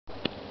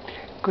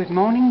Good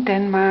morning,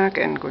 Denmark,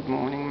 and good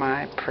morning,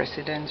 my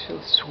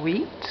presidential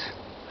suite.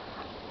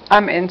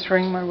 I'm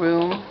entering my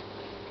room,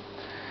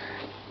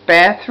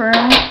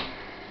 bathroom,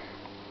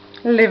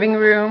 living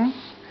room,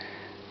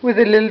 with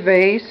a little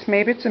vase.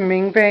 Maybe it's a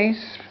Ming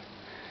vase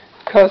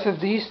because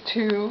of these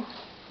two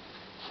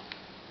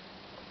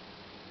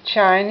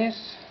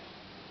Chinese.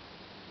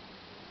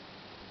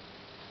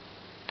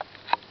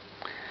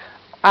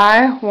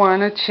 I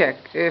want to check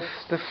if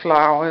the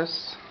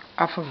flowers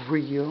are for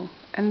real,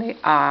 and they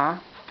are.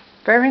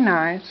 Very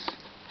nice.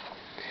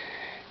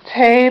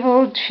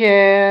 Table,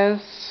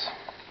 chairs,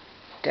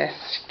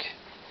 desk,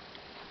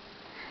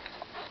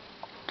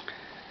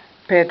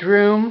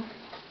 bedroom,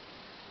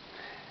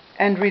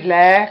 and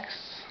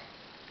relax.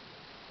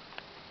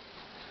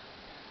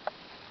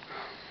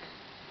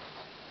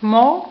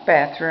 More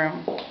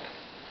bathroom,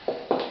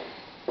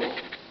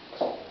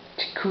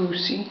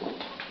 jacuzzi,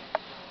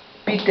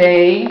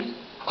 bidet,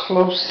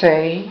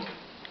 closet.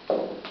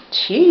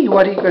 Gee,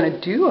 what are you going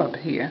to do up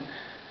here?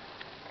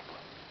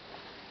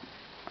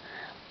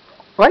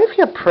 What if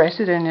you're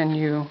president and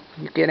you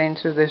get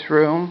into this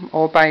room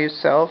all by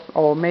yourself,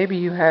 or maybe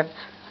you have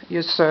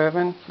your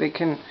servant, they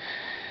can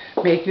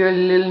make you a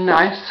little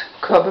nice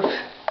cup of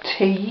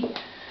tea.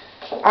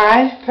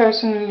 I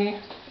personally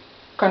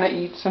gonna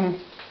eat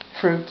some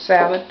fruit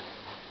salad.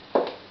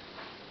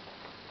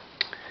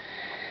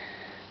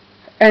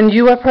 And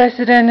you are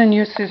president and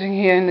you're sitting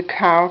here in the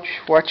couch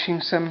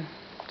watching some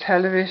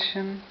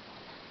television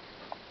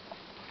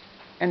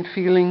and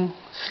feeling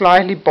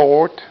slightly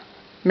bored.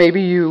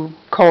 Maybe you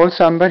call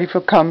somebody for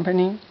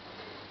company,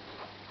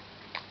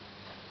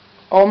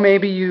 or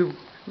maybe you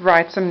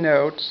write some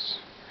notes.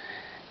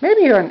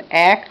 Maybe you're an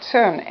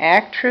actor, an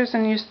actress,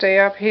 and you stay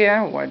up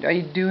here. What are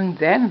you doing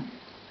then?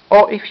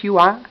 Or if you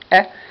are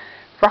a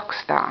rock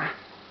star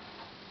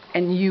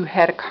and you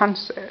had a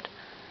concert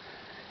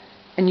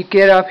and you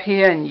get up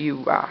here and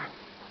you are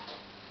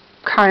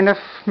kind of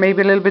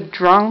maybe a little bit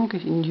drunk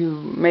and you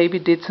maybe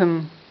did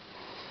some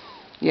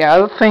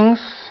other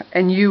things,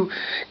 and you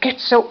get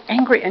so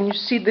angry and you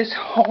see this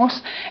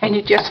horse and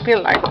you just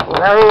feel like,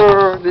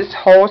 this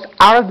horse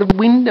out of the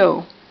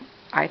window.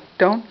 I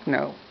don't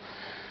know.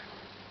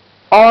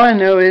 All I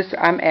know is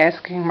I'm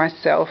asking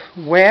myself,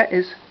 where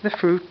is the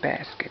fruit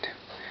basket?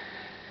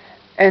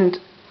 And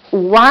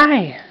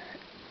why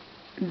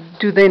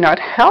do they not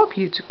help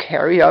you to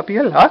carry up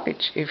your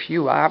luggage if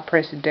you are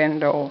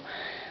president or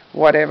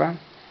whatever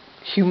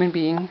human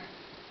being?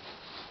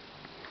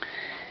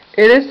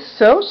 It is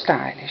so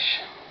stylish,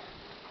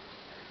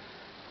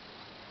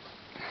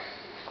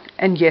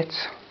 and yet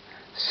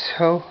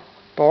so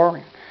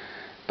boring.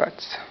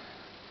 But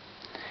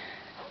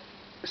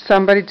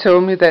somebody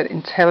told me that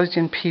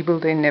intelligent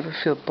people, they never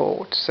feel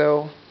bored.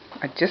 So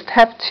I just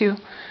have to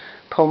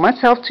pull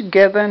myself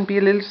together and be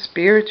a little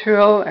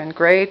spiritual and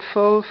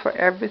grateful for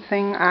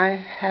everything I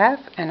have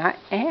and I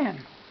am.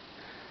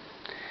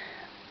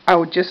 I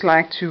would just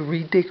like to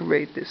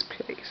redecorate this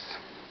place.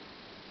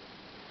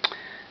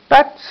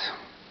 But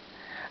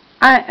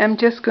I am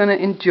just going to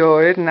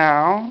enjoy it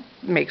now,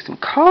 make some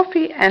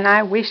coffee, and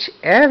I wish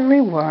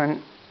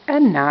everyone a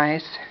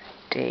nice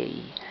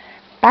day.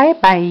 Bye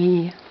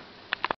bye.